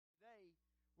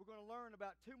we're going to learn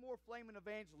about two more flaming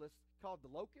evangelists called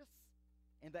the locust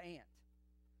and the ant.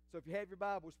 So if you have your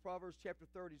Bibles, Proverbs chapter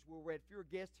 30 is where we're at. If you're a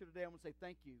guest here today, I want to say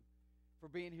thank you for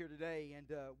being here today, and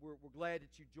we're glad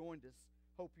that you joined us.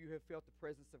 Hope you have felt the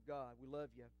presence of God. We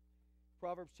love you.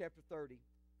 Proverbs chapter 30,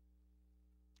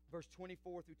 verse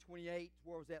 24 through 28,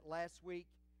 where I was at last week.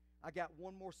 I got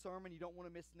one more sermon. You don't want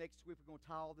to miss next week. We're going to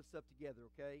tie all this up together,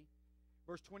 okay?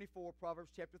 Verse 24,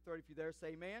 Proverbs chapter 30. If you're there,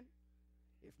 say amen.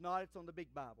 If not, it's on the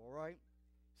big Bible, all right?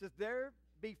 It says, there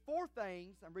be four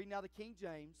things, I'm reading now the King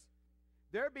James,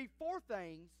 there be four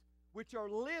things which are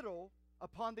little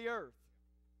upon the earth,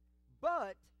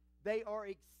 but they are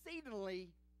exceedingly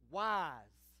wise.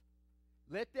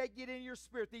 Let that get in your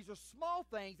spirit. These are small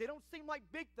things. They don't seem like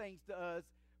big things to us,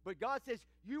 but God says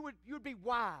you would be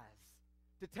wise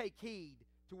to take heed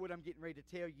to what I'm getting ready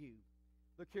to tell you.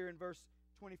 Look here in verse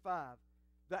 25.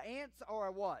 The ants are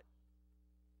a what?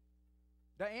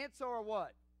 The ants are a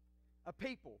what? A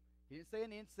people. He didn't say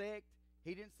an insect.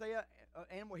 He didn't say an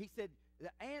animal. He said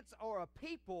the ants are a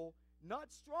people,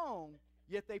 not strong,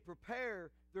 yet they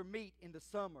prepare their meat in the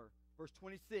summer. Verse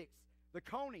 26. The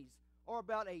conies are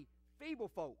about a feeble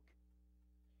folk.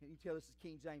 You can tell this is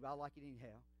King James, but I like it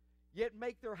anyhow. Yet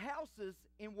make their houses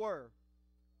in where?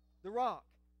 The rock.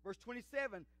 Verse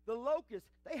 27. The locusts,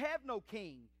 they have no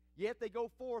king, yet they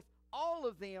go forth, all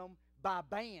of them by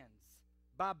bands.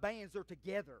 By bands or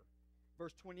together.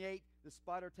 Verse 28, the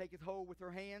spider taketh hold with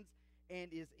her hands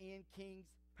and is in king's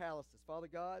palaces. Father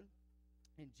God,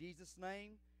 in Jesus'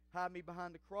 name, hide me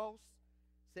behind the cross.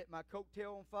 Set my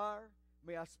coattail on fire.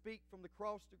 May I speak from the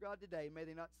cross to God today. May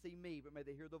they not see me, but may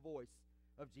they hear the voice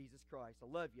of Jesus Christ. I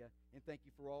love you and thank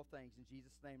you for all things. In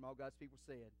Jesus' name, all God's people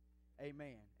said,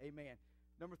 amen. Amen.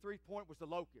 Number 3 point was the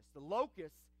locust. The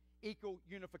locusts equal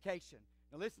unification.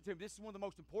 Now listen to me. This is one of the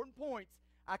most important points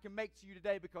I can make to you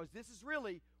today, because this is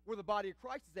really where the body of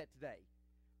Christ is at today.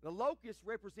 The locust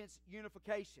represents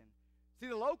unification. See,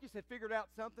 the locust had figured out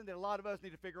something that a lot of us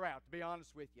need to figure out, to be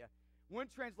honest with you. One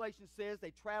translation says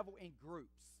they travel in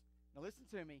groups. Now listen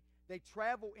to me. They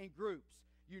travel in groups.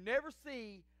 You never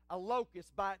see a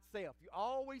locust by itself. You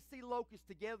always see locusts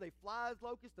together. They fly as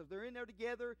locusts. If they're in there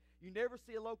together, you never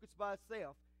see a locust by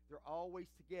itself. They're always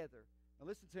together. Now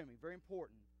listen to me. Very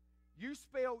important. You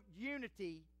spell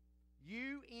unity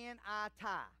U-N-I-T.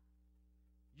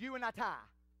 U-N-I-T.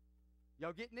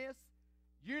 Y'all getting this?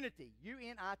 Unity.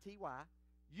 U-N-I-T-Y.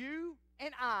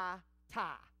 U-N-I-T.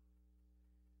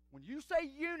 When you say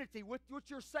unity, what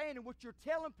you're saying and what you're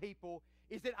telling people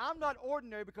is that I'm not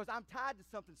ordinary because I'm tied to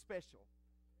something special.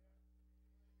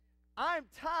 I'm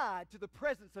tied to the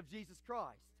presence of Jesus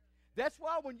Christ. That's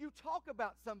why when you talk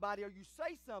about somebody or you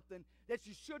say something that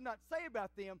you should not say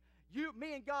about them,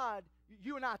 me and God,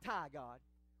 you and I tie, God.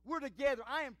 We're together.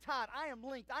 I am tied. I am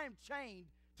linked. I am chained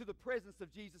to the presence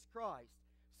of Jesus Christ.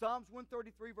 Psalms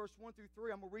 133, verse 1 through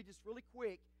 3. I'm going to read this really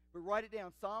quick, but write it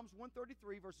down. Psalms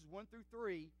 133, verses 1 through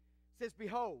 3 says,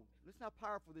 behold, listen how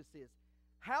powerful this is.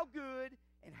 How good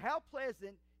and how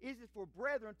pleasant is it for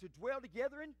brethren to dwell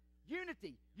together in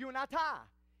unity. You and I tie.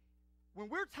 When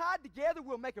we're tied together,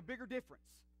 we'll make a bigger difference.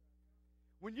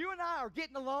 When you and I are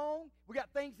getting along, we got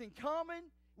things in common,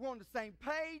 we're on the same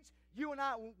page, you and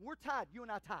I, when we're tied, you and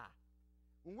I tie.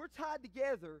 When we're tied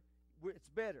together, it's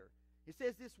better. It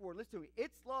says this word, listen to me.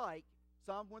 It's like,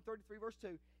 Psalm 133, verse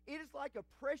 2, it is like a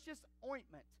precious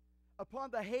ointment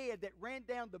upon the head that ran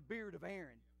down the beard of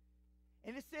Aaron.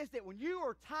 And it says that when you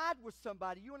are tied with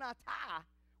somebody, you and I tie,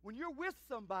 when you're with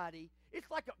somebody, it's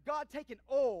like God taking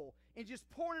oil and just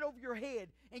pouring it over your head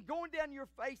and going down your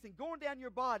face and going down your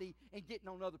body and getting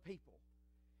on other people.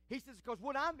 He says, because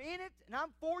when I'm in it and I'm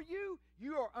for you,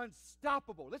 you are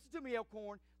unstoppable. Listen to me,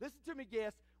 Elkhorn. Listen to me,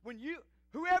 guests.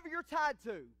 Whoever you're tied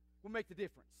to will make the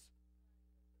difference.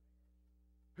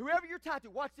 Whoever you're tied to,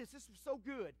 watch this. This was so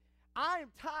good. I am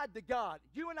tied to God.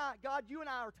 God, you and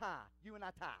I are tied. You and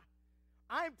I tie.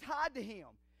 I am tied to Him.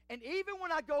 And even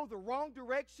when I go the wrong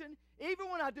direction, even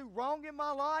when I do wrong in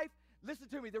my life, listen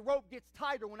to me, the rope gets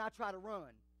tighter when I try to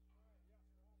run.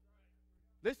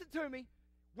 Listen to me.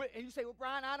 And you say, well,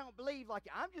 Brian, I don't believe like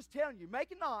it. I'm just telling you,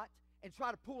 make a knot and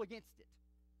try to pull against it.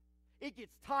 It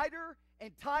gets tighter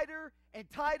and tighter and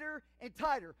tighter and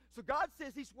tighter. So God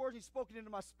says these words He's spoken into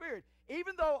my spirit.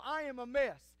 Even though I am a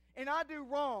mess and I do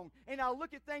wrong and I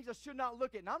look at things I should not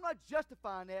look at. And I'm not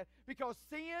justifying that, because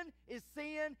sin is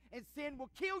sin and sin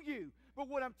will kill you. But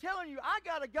what I'm telling you, I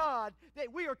got a God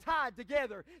that we are tied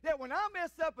together. That when I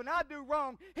mess up and I do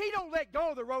wrong, He don't let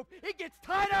go of the rope. It gets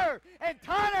tighter and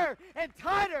tighter and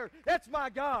tighter. That's my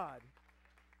God.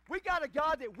 We got a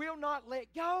God that will not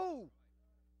let go.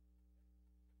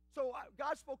 So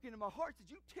God spoke into my heart, said,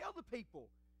 you tell the people.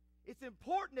 It's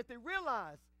important that they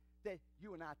realize that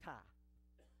you and I tie.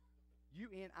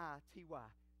 U-N-I-T-Y.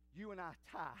 You and I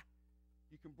tie.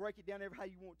 You can break it down ever how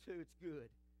you want to. It's good.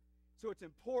 So it's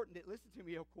important that, listen to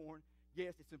me, Elkhorn.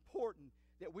 Yes, it's important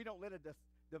that we don't let a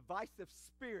divisive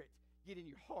spirit get in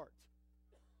your heart.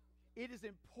 It is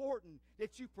important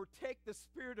that you protect the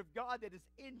Spirit of God that is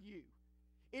in you.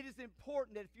 It is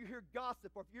important that if you hear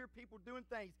gossip or if you hear people doing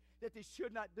things that they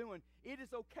should not doing, it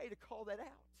is okay to call that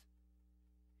out.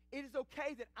 It is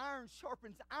okay that iron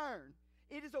sharpens iron.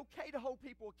 It is okay to hold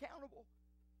people accountable.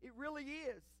 It really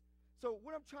is. So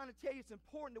what I'm trying to tell you, it's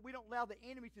important that we don't allow the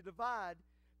enemy to divide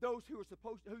those who you're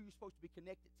supposed to be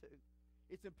connected to.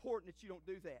 It's important that you don't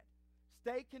do that.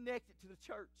 Stay connected to the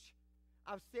church.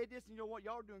 I've said this, and you know what?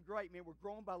 Y'all are doing great, man. We're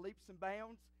growing by leaps and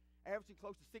bounds, averaging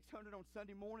close to 600 on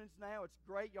Sunday mornings now. It's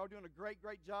great. Y'all doing a great,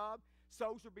 great job.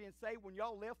 Souls are being saved. When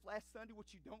y'all left last Sunday,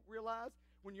 what you don't realize,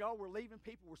 when y'all were leaving,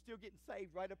 people were still getting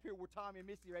saved right up here where Tommy and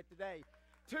Missy are at today.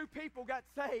 2 people got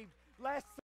saved last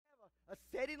Sunday.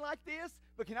 A setting like this,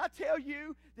 but can I tell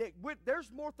you that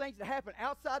there's more things that happen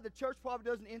outside the church probably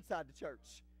doesn't inside the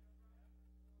church.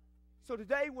 So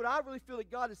today, what I really feel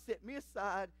that God has set me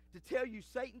aside to tell you,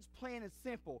 Satan's plan is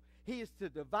simple. He is to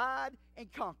divide and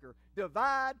conquer.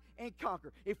 Divide and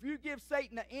conquer. If you give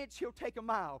Satan an inch, he'll take a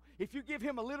mile. If you give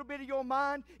him a little bit of your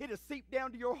mind, it'll seep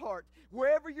down to your heart.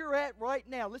 Wherever you're at right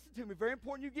now, listen to me, very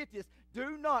important you get this.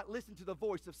 Do not listen to the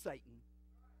voice of Satan.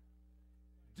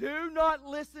 Do not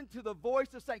listen to the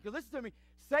voice of Satan. Because listen to me,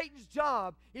 Satan's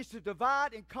job is to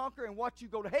divide and conquer and watch you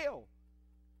go to hell.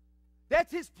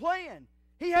 That's his plan.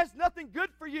 He has nothing good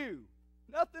for you.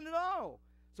 Nothing at all.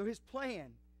 So his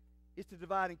plan is to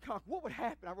divide and conquer. What would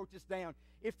happen, I wrote this down,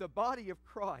 if the body of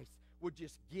Christ would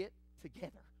just get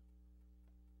together?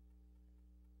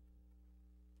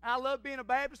 I love being a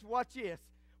Baptist. Watch this.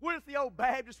 What if the old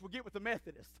Baptists would get with the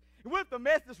Methodists? And what if the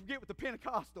Methodists would get with the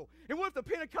Pentecostal? And what if the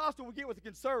Pentecostal would get with the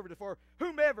conservative or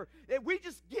whomever? That we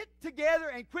just get together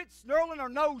and quit snarling our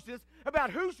noses about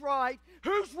who's right,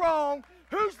 who's wrong,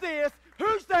 who's this,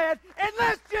 who's that, and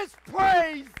let's just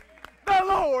praise the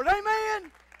Lord.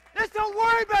 Amen? Let's don't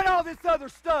worry about all this other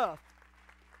stuff.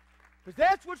 Because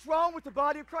that's what's wrong with the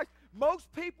body of Christ.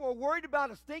 Most people are worried about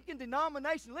a stinking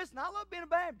denomination. Listen, I love being a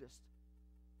Baptist,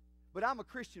 but I'm a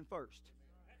Christian first.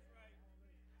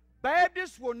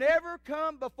 Baptists will never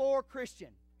come before Christian.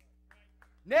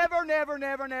 Never, never,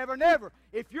 never, never, never.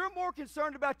 If you're more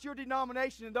concerned about your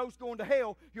denomination and those going to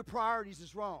hell, your priorities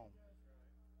is wrong.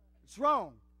 It's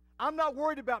wrong. I'm not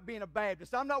worried about being a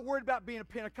Baptist. I'm not worried about being a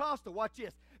Pentecostal. Watch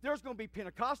this. There's going to be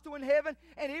Pentecostal in heaven,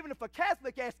 and even if a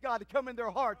Catholic asks God to come in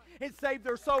their heart and save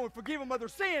their soul and forgive them of their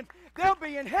sins, they'll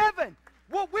be in heaven.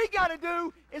 What we got to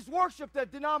do is worship the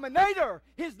denominator.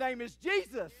 His name is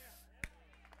Jesus.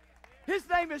 His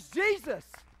name is Jesus.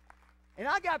 And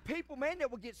I got people, man, that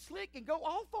will get slick and go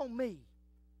off on me.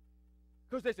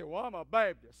 Because they say, well, I'm a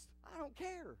Baptist. I don't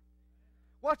care.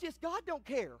 Watch this. God don't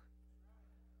care.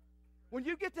 When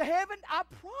you get to heaven, I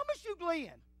promise you,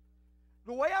 Glenn,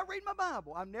 the way I read my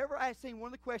Bible, I've never seen one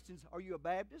of the questions, are you a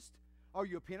Baptist? Are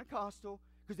you a Pentecostal?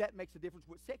 Because that makes a difference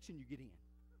what section you get in.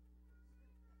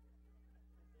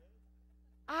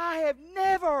 I have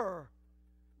never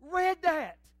read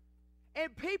that.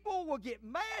 And people will get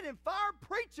mad and fire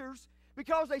preachers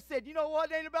because they said, you know what,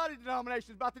 it ain't about a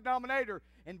denomination, it's about the denominator.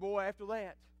 And boy, after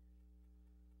that,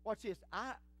 watch this.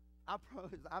 I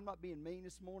promise I'm not being mean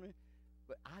this morning,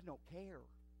 but I don't care.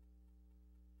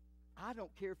 I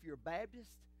don't care if you're a Baptist.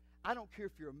 I don't care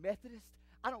if you're a Methodist.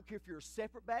 I don't care if you're a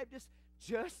separate Baptist.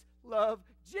 Just love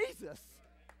Jesus.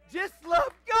 Just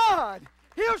love God.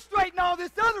 He'll straighten all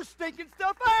this other stinking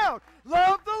stuff out.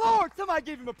 Love the Lord. Somebody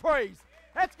give him a praise.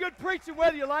 That's good preaching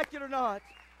whether you like it or not.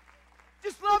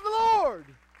 Just love the Lord.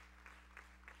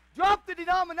 Drop the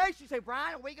denomination. You say,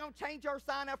 Brian, are we going to change our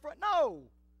sign up front? No.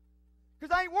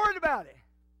 Because I ain't worried about it.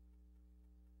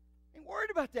 I ain't worried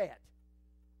about that.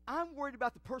 I'm worried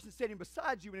about the person sitting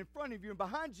beside you and in front of you and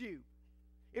behind you.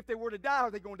 If they were to die,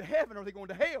 are they going to heaven or are they going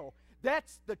to hell?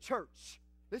 That's the church.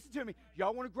 Listen to me.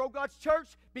 Y'all want to grow God's church?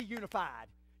 Be unified.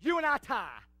 You and I tie.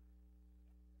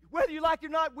 Whether you like it or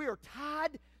not, we are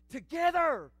tied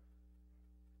together.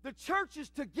 The church is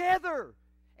together.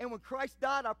 And when Christ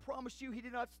died, I promise you, he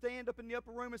did not stand up in the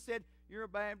upper room and said, you're a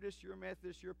Baptist, you're a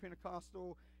Methodist, you're a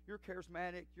Pentecostal, you're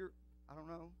charismatic, I don't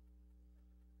know.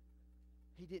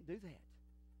 He didn't do that.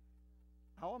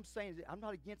 All I'm saying is that I'm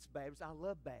not against Baptists. I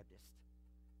love Baptists.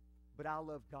 But I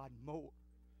love God more.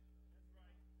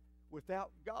 Without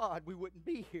God, we wouldn't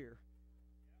be here.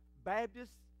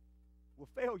 Baptists will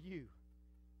fail you.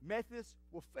 Methodists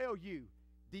will fail you.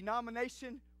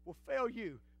 Denomination will fail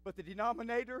you. But the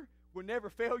denominator will never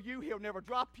fail you. He'll never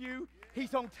drop you.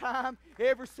 He's on time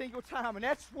every single time. And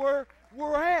that's where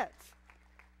we're at.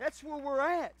 That's where we're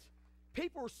at.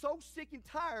 People are so sick and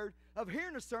tired of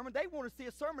hearing a sermon, they want to see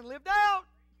a sermon lived out.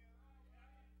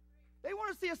 They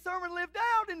want to see a sermon lived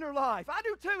out in their life. I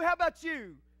do too. How about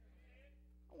you?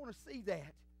 I want to see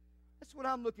that. That's what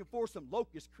I'm looking for, some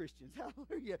locust Christians.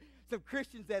 Hallelujah. Some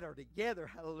Christians that are together.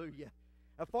 Hallelujah.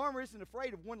 A farmer isn't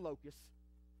afraid of one locust.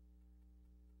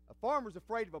 A farmer's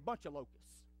afraid of a bunch of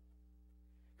locusts.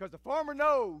 Because the farmer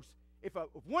knows if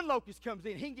one locust comes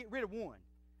in, he can get rid of one.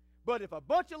 But if a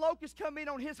bunch of locusts come in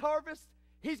on his harvest,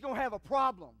 he's going to have a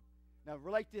problem. Now,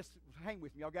 relate this. Hang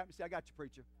with me. Y'all got me? See, I got you,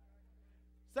 preacher.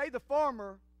 Say the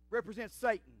farmer represents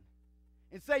Satan.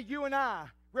 And say you and I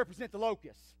represent the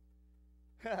locusts.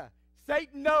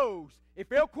 Satan knows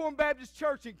if Elkhorn Baptist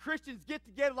Church and Christians get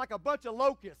together like a bunch of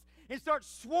locusts and start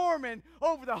swarming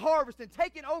over the harvest and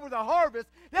taking over the harvest,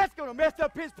 that's going to mess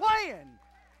up his plan.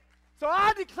 So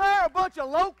I declare a bunch of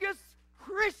locust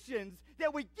Christians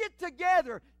that we get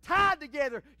together, tied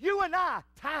together, you and I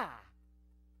tie.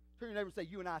 Turn your neighbor and say,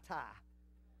 you and I tie.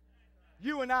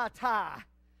 You and I tie.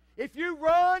 If you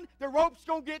run, the rope's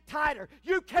going to get tighter.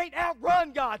 You can't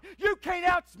outrun God. You can't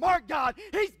outsmart God.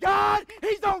 He's God.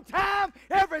 He's on time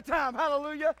every time.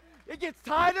 Hallelujah. It gets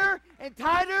tighter and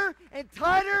tighter and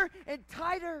tighter and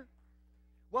tighter.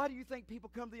 Why do you think people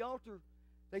come to the altar?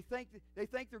 They think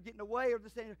they're getting away, or they're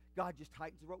saying, God just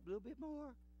tightens the rope a little bit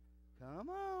more. Come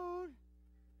on.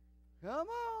 Come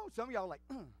on. Some of y'all are like,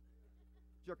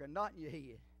 jerk a knot in your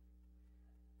head.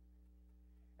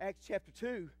 Acts chapter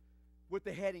 2, what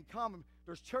they had in common,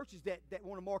 there's churches that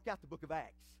want to mark out the book of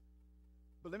Acts.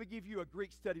 But let me give you a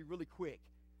Greek study really quick.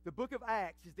 The book of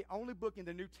Acts is the only book in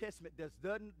the New Testament that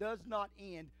does not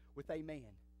end with amen.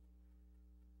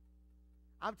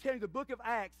 I'm telling you, the book of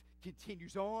Acts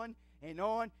continues on and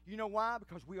on. You know why?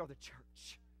 Because we are the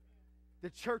church.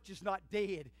 The church is not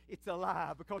dead. It's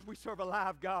alive because we serve a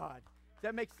live God. Does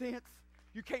that make sense?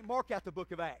 You can't mark out the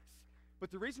book of Acts.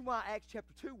 But the reason why Acts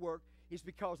chapter 2 worked is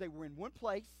because they were in one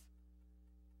place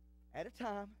at a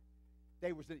time.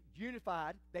 They were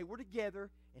unified. They were together.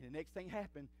 And the next thing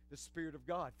happened, the Spirit of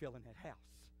God fell in that house.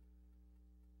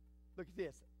 Look at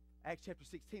this. Acts chapter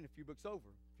 16, a few books over,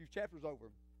 a few chapters over.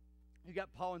 You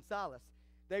got Paul and Silas.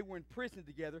 They were in prison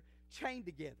together, chained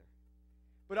together.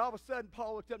 But all of a sudden,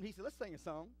 Paul looked up and he said, let's sing a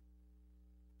song.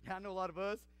 I know a lot of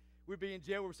us, we'd be in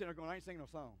jail, we're sitting there going, I ain't singing no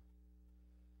song.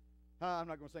 I'm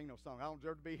not going to sing no song. I don't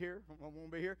deserve to be here. I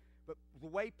won't be here. But the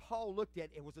way Paul looked at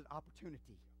it was an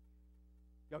opportunity.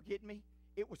 Y'all getting me?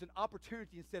 It was an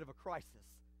opportunity instead of a crisis.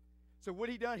 So what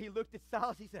he done, he looked at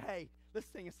Silas, he said, hey, let's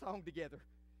sing a song together.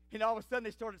 And all of a sudden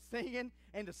they started singing,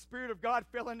 and the Spirit of God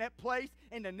fell in that place,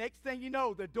 and the next thing you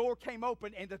know, the door came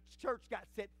open, and the church got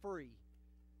set free.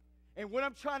 And what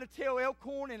I'm trying to tell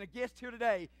Elkhorn and a guest here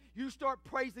today, you start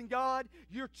praising God,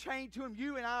 you're chained to Him,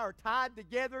 you and I are tied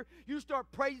together, you start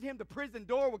praising Him, the prison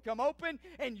door will come open,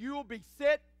 and you will be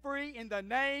set free in the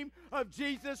name of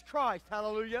Jesus Christ.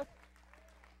 Hallelujah.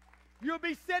 You'll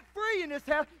be set free in this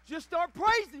house. Just start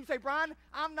praising. You say, Brian,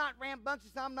 I'm not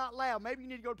rambunctious, I'm not loud. Maybe you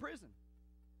need to go to prison.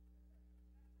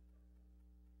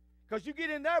 Because you get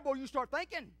in there, boy, you start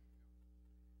thinking.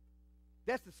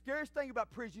 That's the scariest thing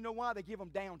about prison. You know why? They give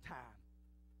them downtime.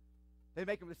 They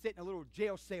make them sit in a little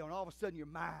jail cell, and all of a sudden your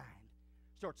mind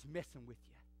starts messing with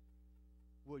you.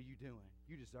 What are you doing?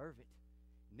 You deserve it.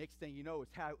 Next thing you know,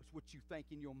 it's what you think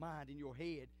in your mind, in your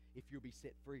head, if you'll be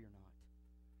set free or not.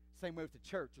 Same way with the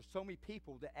church. There's so many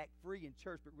people that act free in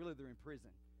church, but really they're in prison.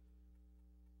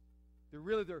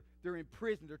 They're in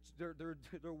prison.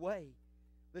 They're away.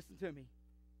 Listen to me.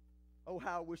 Oh,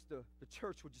 how I wish the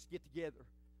church would just get together.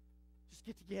 Just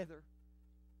get together.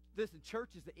 Listen, church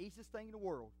is the easiest thing in the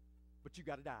world, but you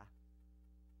got to die.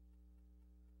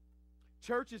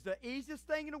 Church is the easiest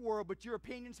thing in the world, but your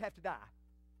opinions have to die.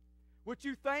 What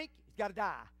you think has got to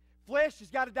die. Flesh has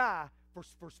got to die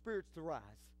for spirits to rise.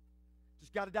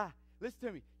 Just got to die. Listen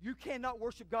to me. You cannot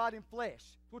worship God in flesh.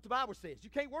 That's what the Bible says. You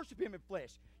can't worship Him in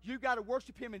flesh. You got to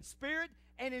worship Him in spirit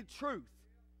and in truth.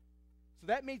 So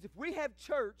that means if we have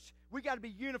church, we got to be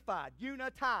unified,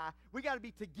 unity. We got to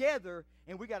be together,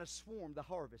 and we got to swarm the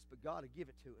harvest. But God will give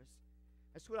it to us.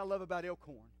 That's what I love about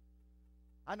Elkhorn.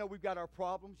 I know we've got our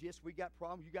problems. Yes, we got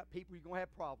problems. You got people, you're going to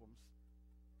have problems.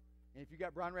 And if you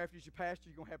got Brian Rafferty as your pastor,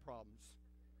 you're going to have problems.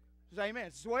 Just amen.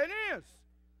 This is the way it is.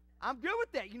 I'm good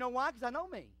with that. You know why? Because I know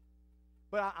me.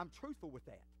 But I'm truthful with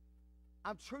that.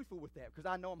 I'm truthful with that because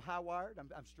I know I'm high-wired.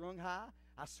 I'm strung high.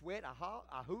 I sweat.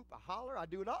 I hoop. I holler. I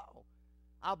do it all.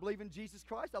 I believe in Jesus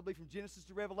Christ. I believe from Genesis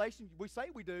to Revelation. We say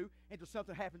we do until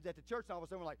something happens at the church, and all of a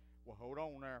sudden we're like, well, hold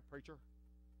on there, preacher.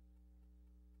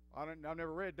 I've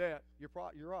never read that. You're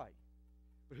right.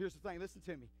 But here's the thing. Listen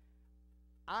to me.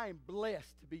 I am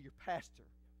blessed to be your pastor.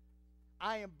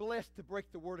 I am blessed to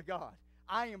break the Word of God.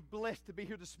 I am blessed to be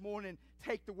here this morning,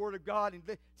 take the Word of God, and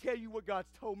tell you what God's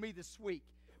told me this week.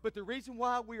 But the reason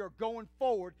why we are going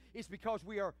forward is because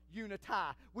we are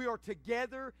uniti. We are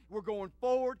together. We're going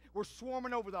forward. We're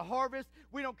swarming over the harvest.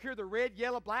 We don't care if they're red,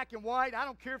 yellow, black, and white. I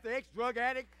don't care if they're ex-drug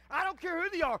addict. I don't care who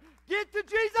they are. Get to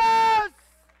Jesus!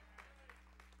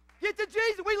 Get to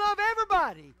Jesus. We love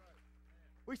everybody.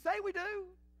 We say we do.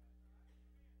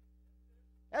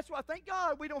 That's why, thank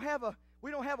God, we don't have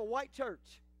a white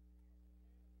church.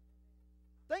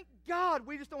 Thank God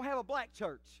we just don't have a black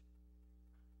church.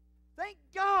 Thank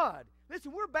God.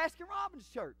 Listen, we're Baskin-Robbins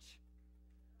church.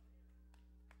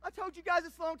 I told you guys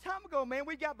this a long time ago, man.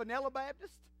 We got Vanilla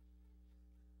Baptist.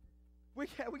 We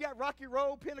got Rocky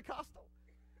Road Pentecostal.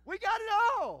 We got it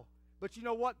all. But you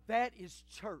know what? That is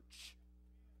church.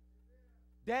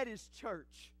 That is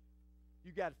church.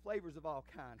 You got flavors of all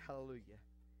kind. Hallelujah.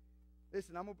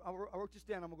 Listen, I wrote this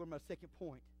down. I'm going to go to my second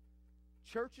point.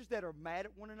 Churches that are mad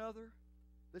at one another,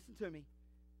 listen to me.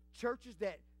 Churches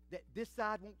that this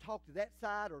side won't talk to that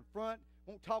side, or front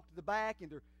won't talk to the back,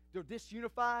 and they're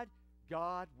disunified,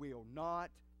 God will not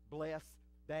bless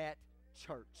that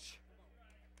church.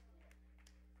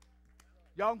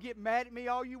 Y'all can get mad at me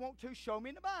all you want to. Show me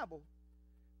in the Bible.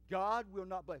 God will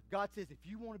not bless. God says if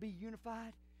you want to be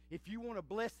unified, if you want a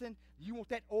blessing, you want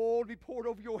that oil to be poured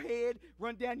over your head,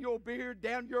 run down your beard,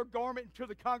 down your garment into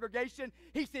the congregation,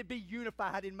 He said, be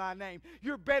unified in my name.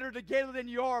 You're better together than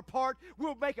you are apart.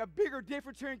 We'll make a bigger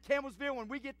difference here in Campbellsville when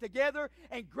we get together,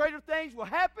 and greater things will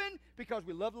happen because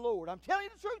we love the Lord. I'm telling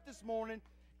you the truth this morning.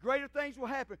 Greater things will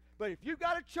happen. But if you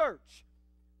got a church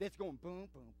that's going boom,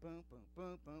 boom, boom, boom,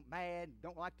 boom, boom, mad,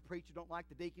 don't like the preacher, don't like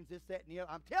the deacons, this, that, and the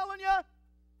other, I'm telling you,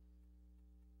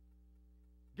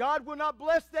 God will not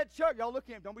bless that church. Y'all look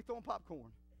at him. Don't be throwing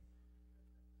popcorn.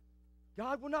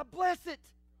 God will not bless it.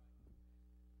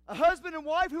 A husband and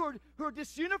wife who are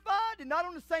disunified and not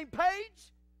on the same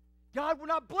page, God will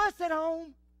not bless that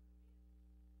home.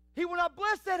 He will not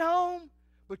bless that home.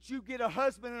 But you get a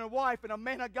husband and a wife and a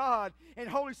man of God and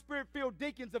Holy Spirit-filled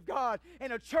deacons of God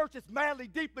and a church that's madly,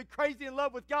 deeply crazy in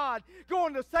love with God,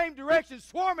 going the same direction,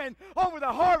 swarming over the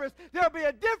harvest. There'll be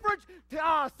a difference.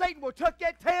 Satan will tuck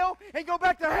that tail and go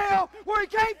back to hell where he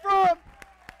came from.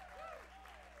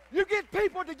 You get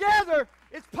people together,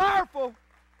 it's powerful.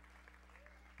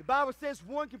 The Bible says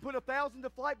one can put 1,000 to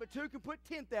flight, but two can put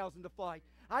 10,000 to flight.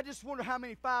 I just wonder how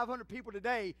many 500 people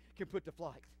today can put to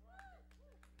flight.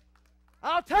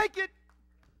 I'll take it.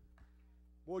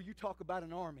 Boy, you talk about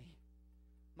an army.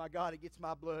 My God, it gets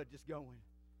my blood just going.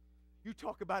 You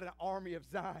talk about an army of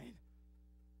Zion.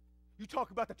 You talk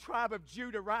about the tribe of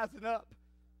Judah rising up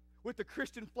with the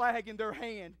Christian flag in their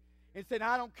hand and saying,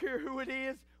 I don't care who it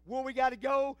is, where we got to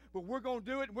go, but we're going to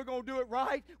do it, and we're going to do it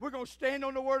right. We're going to stand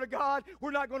on the Word of God.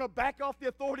 We're not going to back off the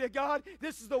authority of God.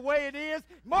 This is the way it is.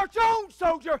 March on,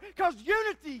 soldier, because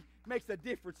unity makes a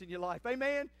difference in your life.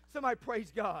 Amen? Somebody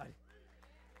praise God.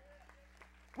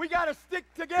 We got to stick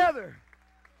together.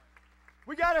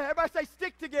 We got to, everybody say,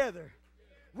 stick together.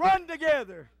 Run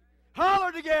together.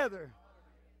 Holler together.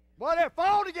 Whatever,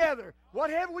 fall together.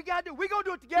 Whatever we got to do, we're going to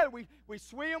do it together. We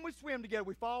swim together.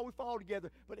 We fall together.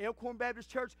 But Elkhorn Baptist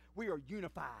Church, we are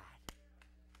unified.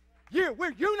 Yeah,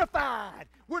 we're unified.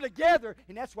 We're together.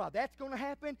 And that's why that's going to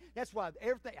happen. That's why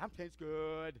everything, I'm telling you, it's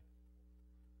good.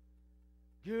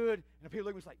 Good. And the people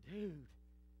look at me like, dude,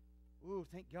 ooh,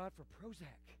 thank God for Prozac.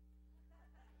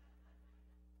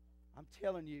 I'm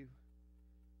telling you,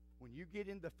 when you get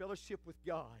into fellowship with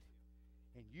God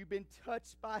and you've been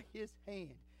touched by His hand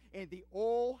and the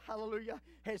oil, hallelujah,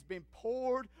 has been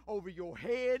poured over your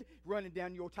head, running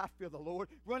down your, I feel the Lord,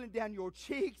 running down your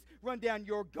cheeks, run down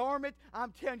your garment,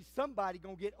 I'm telling you, somebody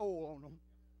going to get oil on them.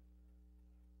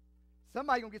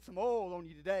 Somebody going to get some oil on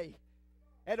you today.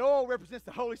 That oil represents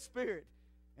the Holy Spirit.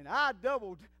 And I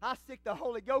sick the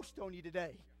Holy Ghost on you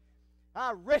today.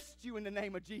 I arrest you in the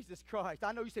name of Jesus Christ.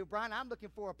 I know you say, Brian, I'm looking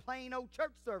for a plain old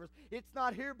church service. It's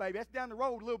not here, baby. That's down the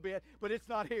road a little bit, but it's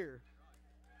not here.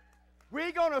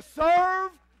 We're going to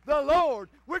serve the Lord.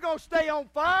 We're going to stay on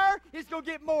fire. It's going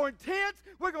to get more intense.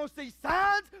 We're going to see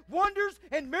signs, wonders,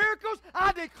 and miracles.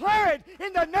 I declare it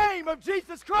in the name of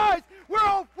Jesus Christ. We're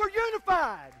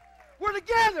unified. We're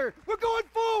together. We're going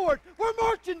forward. We're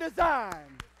marching to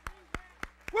Zion.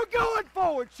 We're going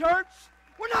forward, church.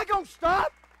 We're not going to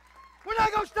stop. We're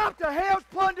not going to stop till hell's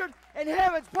plundered and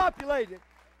heaven's populated.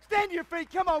 Stand to your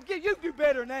feet. Come on. You do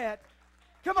better than that.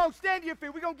 Come on. Stand to your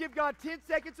feet. We're going to give God 10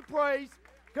 seconds of praise.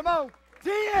 Come on.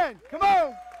 10. Come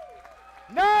on.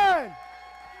 9.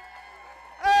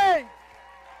 8.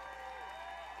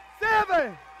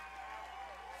 7,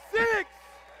 6,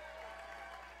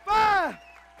 5.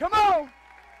 Come on.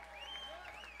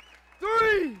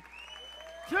 3,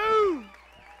 2,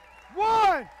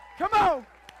 1. Come on.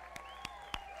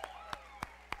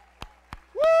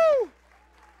 Woo!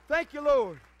 Thank you,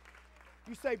 Lord.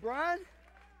 You say, Brian,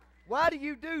 why do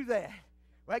you do that?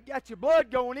 Well, that got your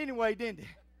blood going anyway, didn't it?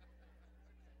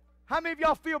 How many of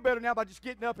y'all feel better now by just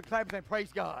getting up and clapping and saying,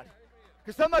 praise God?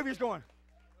 Because some of you's going,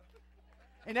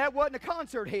 and that wasn't a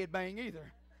concert headbang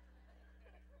either.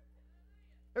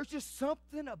 There's just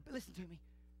something, listen to me,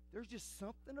 there's just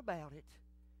something about it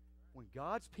when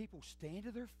God's people stand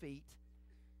to their feet,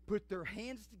 put their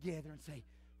hands together and say,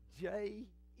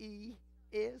 J-E-S-U-S.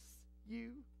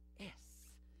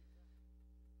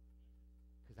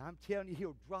 Because I'm telling you,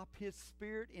 He'll drop His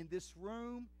Spirit in this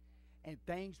room and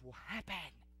things will happen.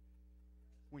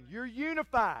 When you're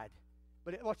unified,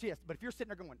 but watch this, but if you're sitting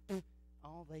there going,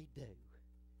 all they do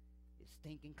is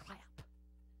stinking clap.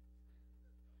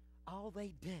 All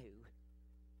they do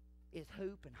is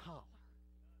hoop and holler.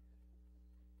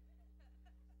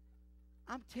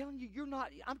 I'm telling you,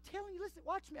 listen,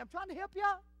 watch me. I'm trying to help you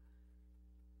out.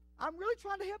 I'm really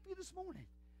trying to help you this morning.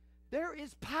 There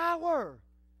is power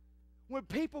when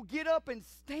people get up and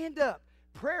stand up.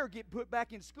 Prayer get put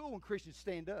back in school when Christians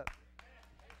stand up.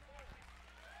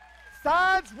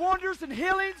 Signs, wonders, and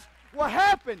healings will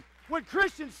happen when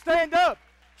Christians stand up.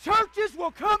 Churches will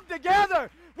come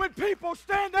together when people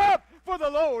stand up for the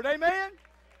Lord. Amen?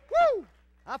 Woo!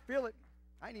 I feel it.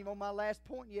 I ain't even on my last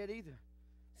point yet either.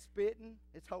 Spitting.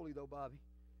 It's holy though, Bobby.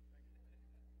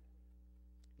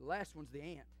 The last one's the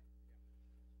ant.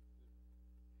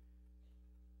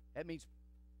 That means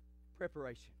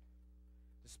preparation.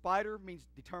 The spider means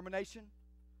determination.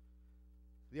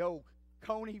 The old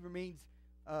coney means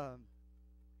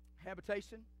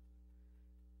habitation.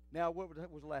 Now, what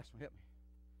was the last one? Help me.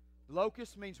 The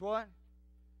locust means what?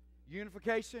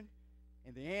 Unification.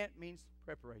 And the ant means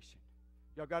preparation.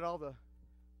 Y'all got all the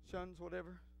shuns,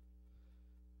 whatever?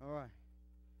 All right.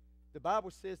 The Bible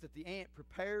says that the ant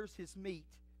prepares his meat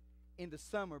in the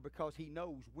summer because he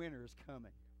knows winter is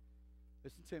coming.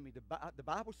 Listen to me. The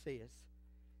Bible says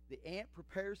the ant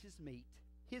prepares his meat,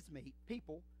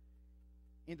 people,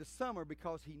 in the summer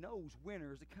because he knows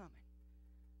winter is coming.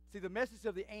 See, the message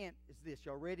of the ant is this.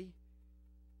 Y'all ready?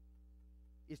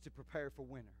 Is to prepare for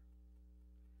winter.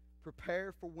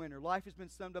 Prepare for winter. Life has been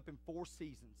summed up in 4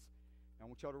 seasons. I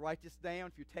want y'all to write this down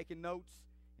if you're taking notes,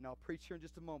 and I'll preach here in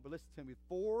just a moment. But listen to me.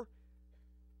 4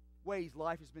 ways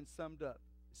life has been summed up.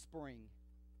 Spring.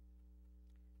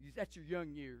 That's your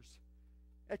young years.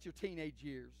 That's your teenage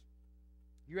years.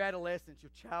 Your adolescence,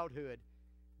 your childhood.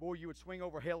 Boy, you would swing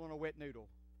over hell on a wet noodle.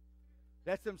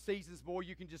 That's some seasons, boy,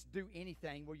 you can just do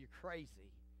anything. Boy, you're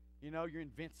crazy. You know, you're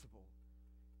invincible.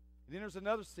 And then there's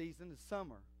another season, the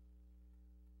summer.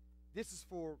 This is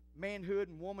for manhood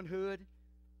and womanhood,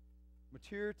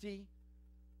 maturity,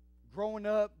 growing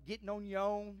up, getting on your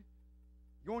own,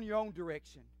 going your own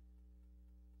direction.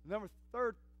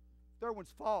 Third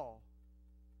one's fall.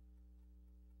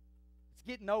 It's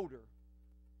getting older.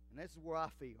 And this is where I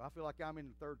feel. I feel like I'm in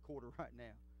the 3rd quarter right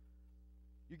now.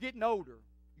 You're getting older.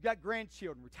 You got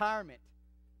grandchildren, retirement.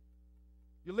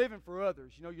 You're living for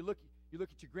others. You know, you look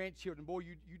at your grandchildren. Boy,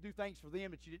 you do things for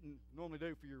them that you didn't normally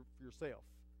do for yourself.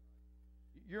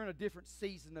 You're in a different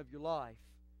season of your life.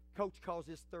 Coach calls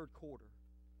this 3rd quarter.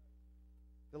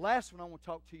 The last one I want to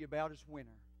talk to you about is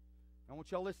winter. I want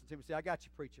y'all to listen to me. Say, I got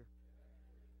you, preacher.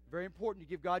 Very important you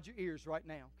give God your ears right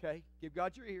now, okay? Give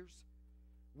God your ears.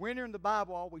 Winter in the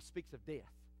Bible always speaks of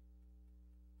death.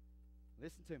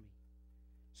 Listen to me.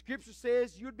 Scripture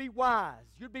says you'd be wise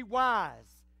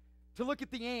to look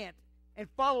at the ant and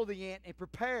follow the ant and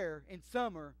prepare in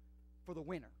summer for the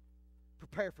winter.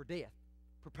 Prepare for death.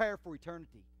 Prepare for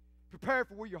eternity. Prepare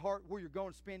for where you're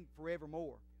going to spend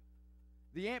forevermore.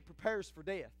 The ant prepares for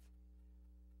death.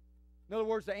 In other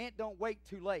words, the ant don't wait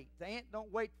too late. The ant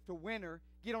don't wait till winter,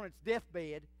 get on its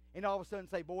deathbed, and all of a sudden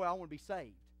say, boy, I want to be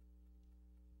saved.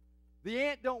 The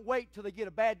ant don't wait till they get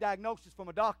a bad diagnosis from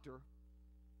a doctor,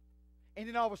 and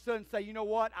then all of a sudden say, you know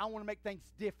what, I want to make things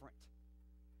different.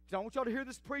 So I want y'all to hear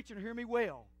this preacher and hear me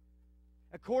well.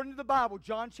 According to the Bible,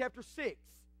 John chapter 6,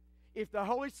 if the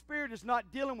Holy Spirit is not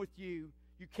dealing with you,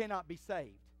 you cannot be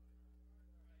saved.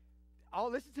 Oh,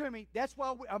 listen to me. That's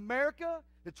why America,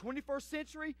 the 21st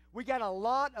century, we got a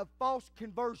lot of false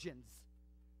conversions.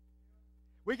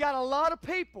 We got a lot of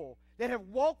people that have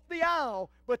walked the aisle,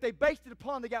 but they based it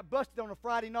upon they got busted on a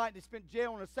Friday night and they spent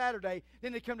jail on a Saturday.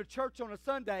 Then they come to church on a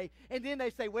Sunday, and then they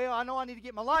say, well, I know I need to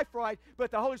get my life right, but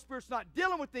the Holy Spirit's not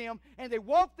dealing with them, and they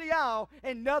walk the aisle,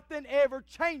 and nothing ever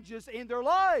changes in their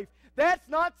life. That's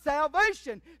not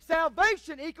salvation.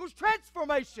 Salvation equals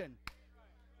transformation.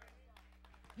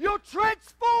 You'll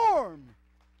transform.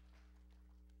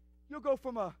 You'll go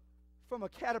from a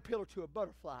caterpillar to a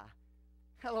butterfly.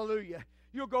 Hallelujah.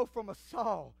 You'll go from a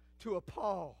Saul to a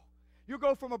Paul. You'll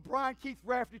go from a Brian Keith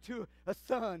Rafferty to a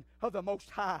son of the Most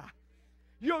High.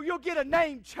 You'll get a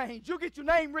name change. You'll get your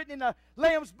name written in the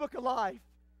Lamb's Book of Life.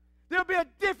 There'll be a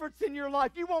difference in your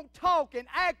life. You won't talk and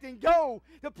act and go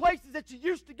the places that you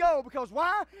used to go, because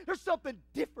why? There's something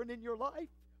different in your life.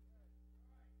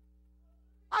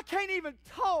 I can't even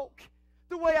talk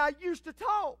the way I used to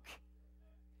talk.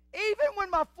 Even when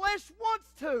my flesh wants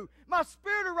to, my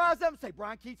spirit will rise up and say,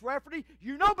 Brian Keith Rafferty,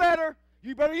 you know better.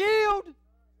 You better yield.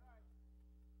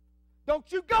 Don't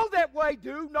you go that way.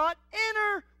 Do not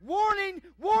enter. Warning,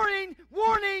 warning,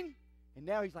 warning. And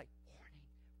now he's like, warning,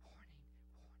 warning, warning.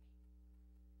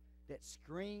 That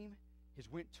scream has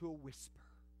went to a whisper.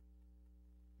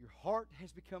 Your heart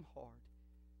has become hard.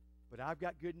 But I've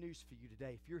got good news for you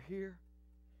today. If you're here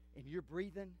and you're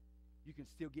breathing, you can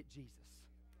still get Jesus.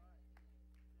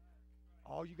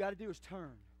 All you got to do is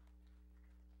turn.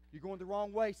 You're going the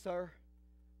wrong way, sir.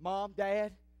 Mom,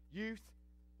 dad, youth,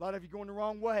 a lot of you going the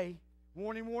wrong way.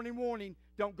 Warning, warning, warning.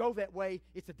 Don't go that way.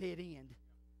 It's a dead end.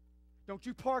 Don't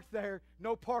you park there.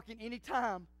 No parking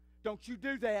anytime. Don't you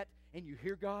do that. And you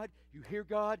hear God, you hear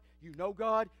God, you know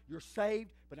God, you're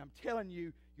saved, but I'm telling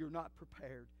you, you're not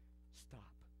prepared. Stop.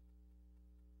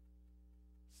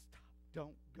 Stop.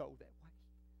 Don't go that way.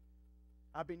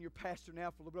 I've been your pastor now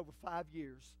for a little bit over 5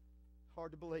 years.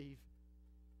 Hard to believe.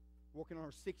 Working on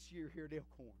our 6th year here at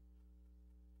Elkhorn.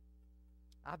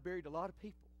 I've buried a lot of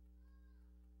people.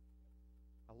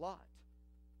 A lot.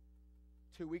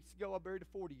 2 weeks ago, I buried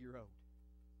a 40-year-old.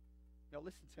 Now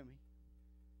listen to me.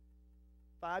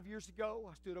 5 years ago,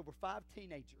 I stood over 5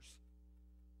 teenagers.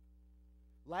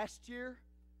 Last year,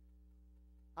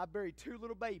 I buried 2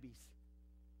 little babies.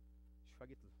 Should I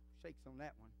get the shakes on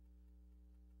that one?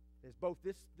 There's both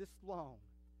this long.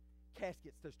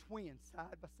 Caskets. There's twins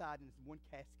side by side in this one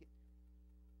casket.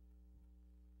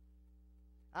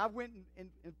 I went in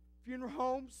funeral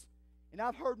homes, and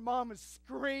I've heard mamas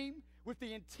scream with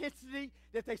the intensity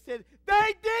that they said,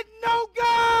 they didn't know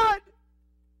God!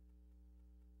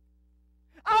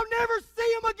 I'll never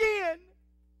see him again!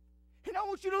 And I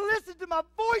want you to listen to my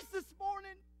voice this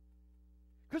morning,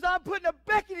 because I'm putting a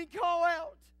beckoning call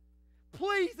out.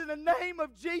 Please, in the name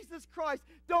of Jesus Christ,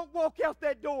 don't walk out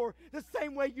that door the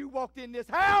same way you walked in this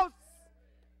house.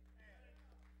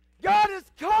 God is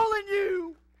calling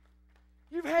you.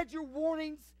 You've had your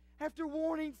warnings after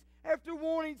warnings after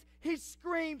warnings. He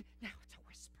screamed. Now it's a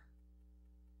whisper.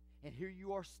 And here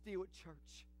you are still at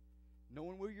church,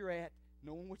 knowing where you're at,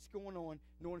 knowing what's going on,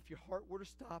 knowing if your heart were to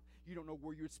stop, you don't know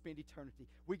where you would spend eternity.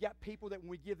 We got people that when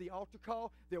we give the altar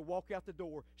call, they'll walk out the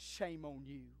door. Shame on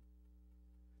you.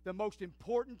 The most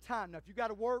important time. Now, if you got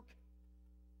to work,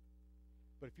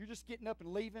 but if you're just getting up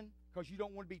and leaving because you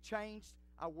don't want to be changed,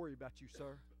 I worry about you,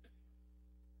 sir.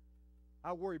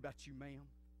 I worry about you, ma'am.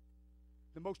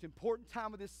 The most important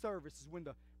time of this service is when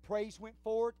the praise went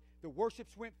forward, the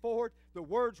worships went forward, the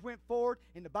words went forward,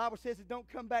 and the Bible says it don't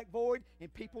come back void,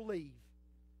 and people leave.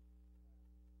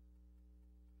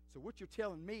 So what you're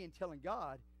telling me and telling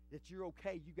God, that you're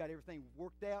okay, you got everything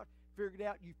worked out, figured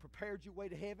out, you've prepared your way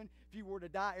to heaven. If you were to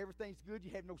die, everything's good.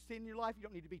 You have no sin in your life. You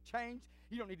don't need to be changed.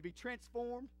 You don't need to be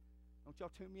transformed. Don't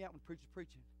y'all tune me out when the preacher's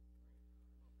preaching.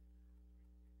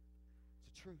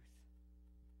 It's the truth.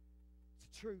 It's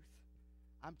the truth.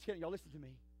 I'm telling y'all, listen to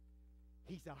me.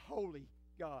 He's a holy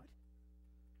God.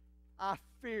 I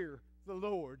fear the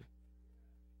Lord.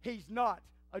 He's not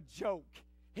a joke.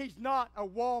 He's not a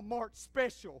Walmart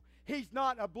special. He's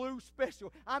not a blue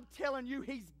special. I'm telling you,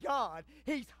 he's God.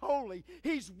 He's holy.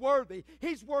 He's worthy.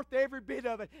 He's worth every bit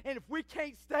of it. And if we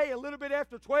can't stay a little bit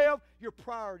after 12, your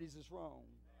priorities is wrong.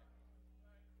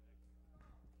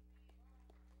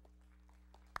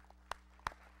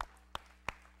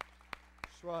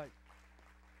 That's right.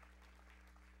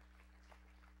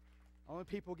 Only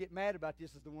people get mad about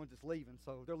this is the ones that's leaving,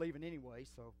 so they're leaving anyway,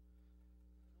 so.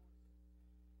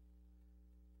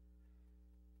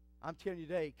 I'm telling you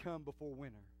today, come before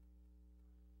winter.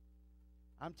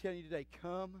 I'm telling you today,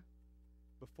 come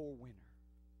before winter.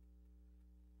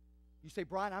 You say,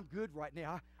 Brian, I'm good right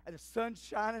now. The sun's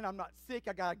shining. I'm not sick.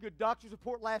 I got a good doctor's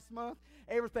report last month.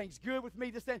 Everything's good with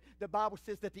me. The Bible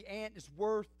says that the ant is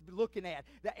worth looking at.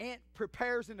 The ant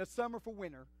prepares in the summer for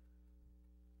winter.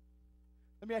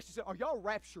 Let me ask you something. Are y'all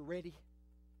rapture ready?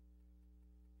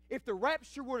 If the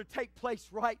rapture were to take place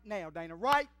right now, Dana,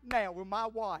 right now with my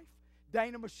wife,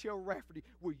 Dana Michelle Rafferty,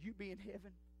 will you be in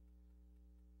heaven?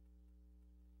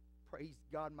 praise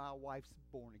God, my wife's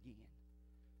born again.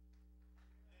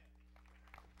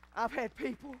 I've had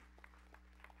people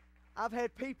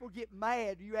get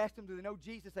mad. You ask them, do they know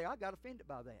Jesus? Say, I got offended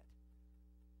by that.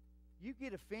 You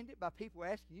get offended by people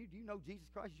asking you, do you know Jesus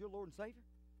Christ is your Lord and Savior?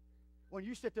 When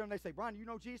you sit there and they say, Brian, you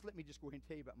know Jesus? Let me just go ahead and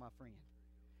tell you about my friend.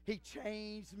 He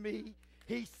changed me.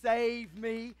 He saved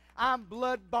me. I'm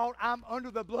blood-bought. I'm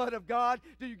under the blood of God.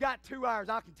 Do you got 2 hours?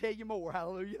 I can tell you more.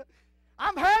 Hallelujah.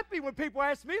 I'm happy when people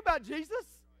ask me about Jesus.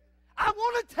 I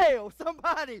want to tell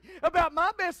somebody about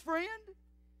my best friend.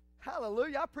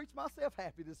 Hallelujah. I preached myself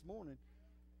happy this morning.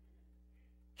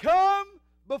 Come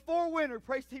before winter.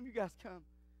 Praise team, you guys come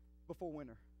before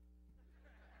winter.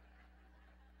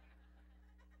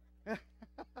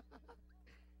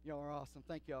 Y'all are awesome.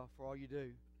 Thank y'all for all you do.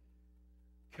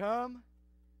 Come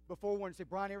before winter. Say,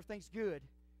 Brian, everything's good.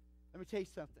 Let me tell you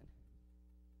something.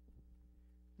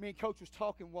 Me and Coach was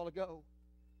talking a while ago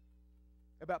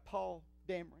about Paul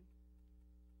Dameron.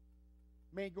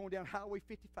 Man going down Highway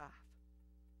 55.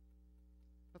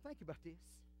 Now think about this.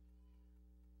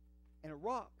 And a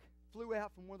rock flew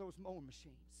out from one of those mowing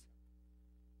machines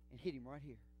and hit him right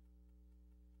here.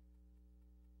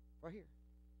 Right here.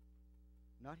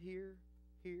 Not here,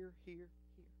 here, here,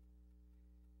 here.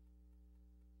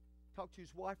 Talked to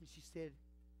his wife and she said,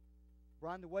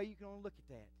 Brian, the way you can only look at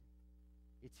that,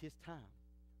 it's his time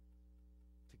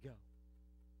to go.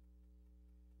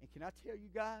 And can I tell you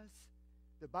guys,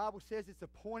 the Bible says it's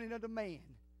appointed unto man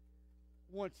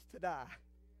once to die.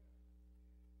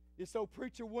 This old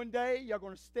preacher, one day, you're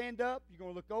going to stand up, you're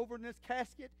going to look over in this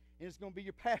casket, and it's going to be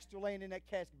your pastor laying in that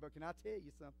casket. But can I tell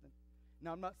you something?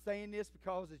 Now, I'm not saying this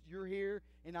because you're here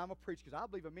and I'm a preacher, because I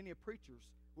believe that many preachers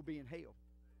will be in hell.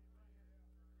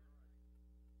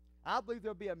 I believe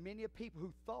there'll be many people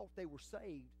who thought they were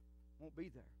saved won't be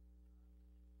there.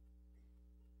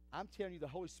 I'm telling you, the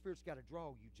Holy Spirit's got to draw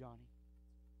you, Johnny.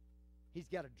 He's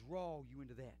got to draw you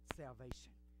into that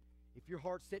salvation. If your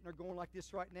heart's sitting there going like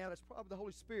this right now, that's probably the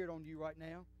Holy Spirit on you right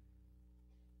now.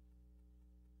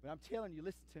 But I'm telling you,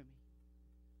 listen to me.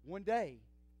 One day,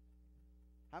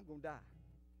 I'm going to die.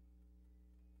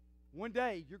 One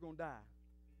day, you're going to die.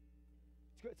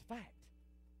 It's a fact.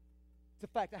 It's a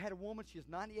fact. I had a woman, she was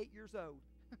 98 years old.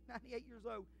 98 years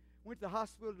old. Went to the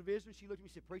hospital division. She looked at me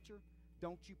and said, Preacher,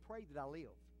 don't you pray that I live.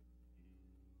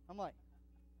 I'm like,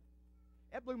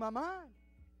 that blew my mind.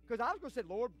 Because I was going to say,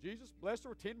 Lord, Jesus, bless her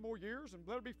with 10 more years and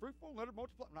let her be fruitful and let her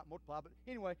multiply. Not multiply, but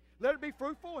anyway, let her be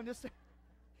fruitful and just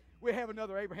we have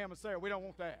another Abraham and Sarah. We don't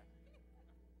want that.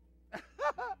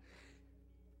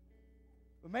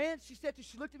 But man, she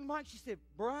looked at me and she said,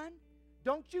 Brian,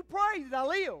 don't you pray that I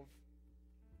live.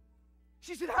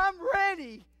 She said, I'm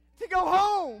ready to go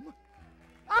home.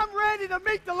 I'm ready to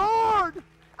meet the Lord.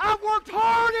 I've worked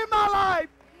hard in my life.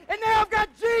 And now I've got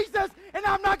Jesus, and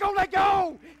I'm not going to let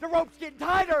go. The rope's getting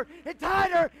tighter and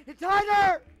tighter and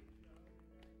tighter.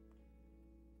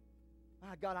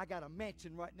 My God, I got a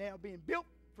mansion right now being built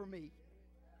for me.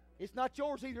 It's not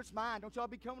yours either. It's mine. Don't y'all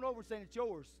be coming over and saying it's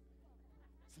yours.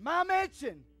 It's my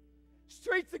mansion.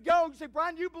 Streets of gold. You say,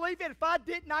 Brian, you believe it? If I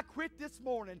didn't, I quit this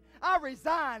morning. I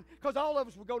resign because all of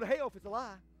us will go to hell if it's a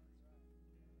lie.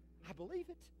 I believe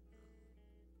it.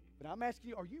 But I'm asking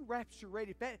you, are you rapture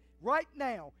ready? If that, right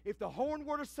now, if the horn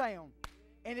were to sound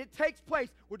and it takes place,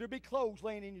 would there be clothes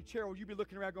laying in your chair, or would you be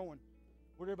looking around going,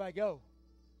 where'd everybody go?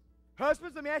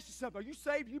 Husbands, let me ask you something. Are you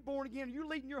saved? Are you born again? Are you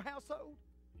leading your household?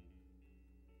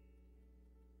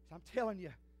 So I'm telling you,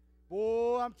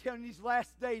 boy, I'm telling you, these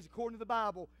last days, according to the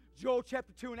Bible, Joel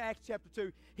chapter 2 and Acts chapter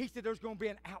 2, he said there's going to be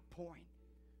an outpouring.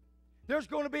 There's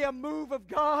going to be a move of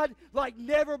God like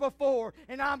never before,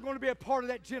 and I'm going to be a part of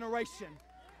that generation.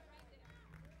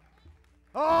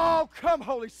 Oh, come,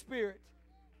 Holy Spirit.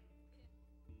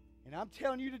 And I'm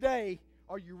telling you today,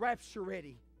 are you rapture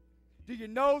ready? Do you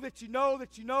know that you know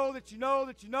that you know that you know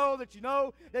that you know that you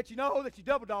know that you know that you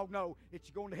double dog know that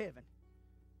you're going to heaven?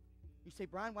 You say,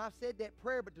 Brian, well, I've said that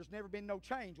prayer, but there's never been no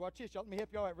change. Watch this. Y'all, let me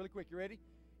help y'all out really quick. You ready?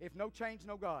 If no change,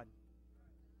 no God.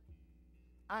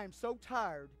 I am so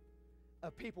tired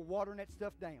of people watering that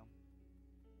stuff down.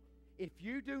 If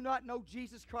you do not know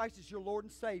Jesus Christ as your Lord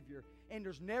and Savior, and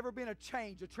there's never been a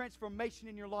change, a transformation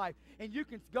in your life, and you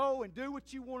can go and do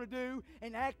what you want to do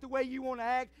and act the way you want to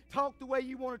act, talk the way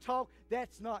you want to talk,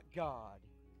 that's not God.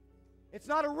 It's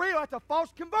not a real, that's a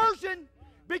false conversion.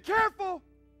 Be careful.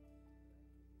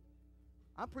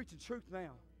 I'm preaching truth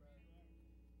now.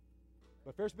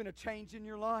 But if there's been a change in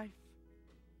your life,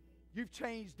 you've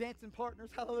changed dancing partners,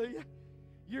 hallelujah.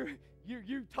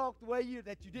 You talk the way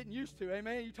that you didn't used to,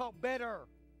 amen. You talk better.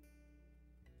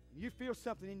 You feel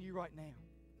something in you right now.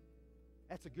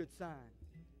 That's a good sign.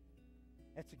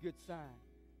 That's a good sign.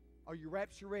 Are you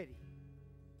rapture ready?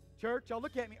 Church, y'all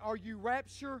look at me. Are you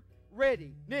rapture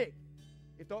ready? Nick,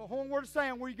 if the horn were to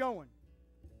sound, where are you going?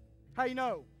 How you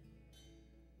know?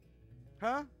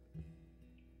 Huh?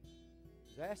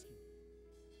 Just asking.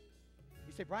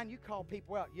 You say, Brian, you call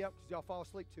people out. Yep, because y'all fall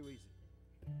asleep too easy.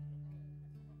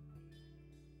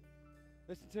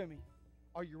 Listen to me.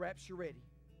 Are you rapture ready?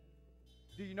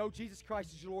 Do you know Jesus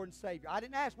Christ is your Lord and Savior? I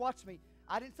didn't ask, watch me.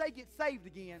 I didn't say get saved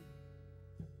again.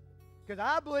 Because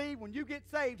I believe when you get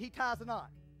saved, He ties a knot.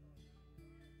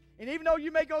 And even though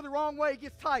you may go the wrong way, it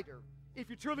gets tighter if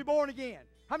you're truly born again.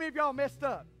 How many of y'all messed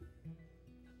up?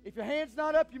 If your hand's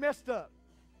not up, you messed up.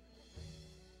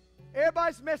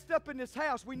 Everybody's messed up in this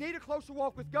house. We need a closer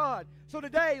walk with God. So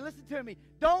today, listen to me.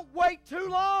 Don't wait too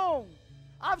long.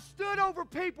 I've stood over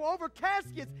people, over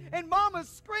caskets, and mamas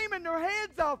screaming their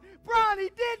hands off. Brian, he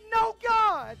didn't know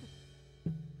God.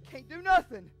 Can't do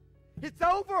nothing. It's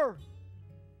over.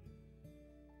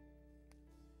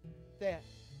 That.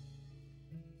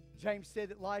 James said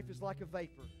that life is like a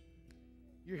vapor.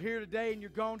 You're here today and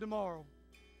you're gone tomorrow.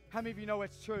 How many of you know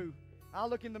it's true? I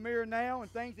look in the mirror now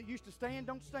and things that used to stand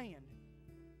don't stand.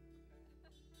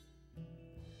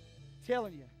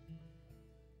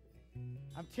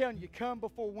 I'm telling you, come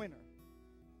before winter.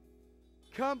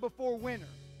 Come before winter.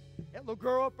 That little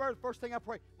girl up there, the first thing I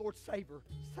pray, Lord, save her,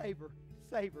 save her,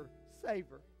 save her, save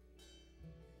her.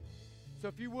 So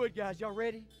if you would, guys, y'all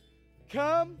ready?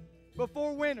 Come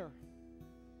before winter.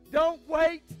 Don't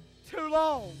wait too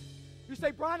long. You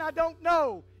say, Brian, I don't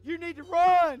know. You need to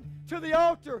run to the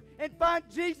altar and find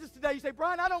Jesus today. You say,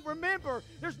 Brian, I don't remember.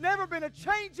 There's never been a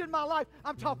change in my life.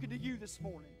 I'm talking to you this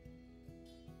morning.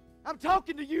 I'm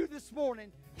talking to you this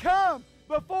morning. Come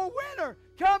before winter.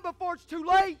 Come before it's too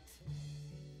late.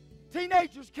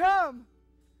 Teenagers, come.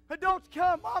 Adults,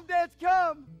 come. Mom, dads,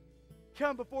 come.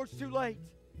 Come before it's too late.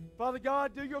 Father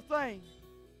God, do your thing.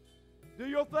 Do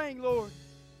your thing, Lord.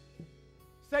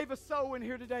 Save a soul in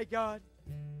here today, God.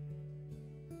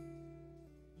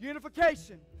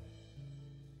 Unification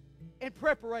and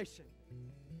preparation.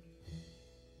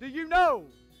 Do you know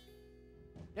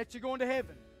that you're going to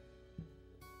heaven?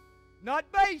 Not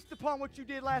based upon what you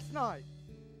did last night,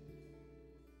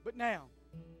 but now.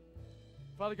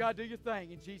 Father God, do your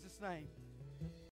thing in Jesus' name.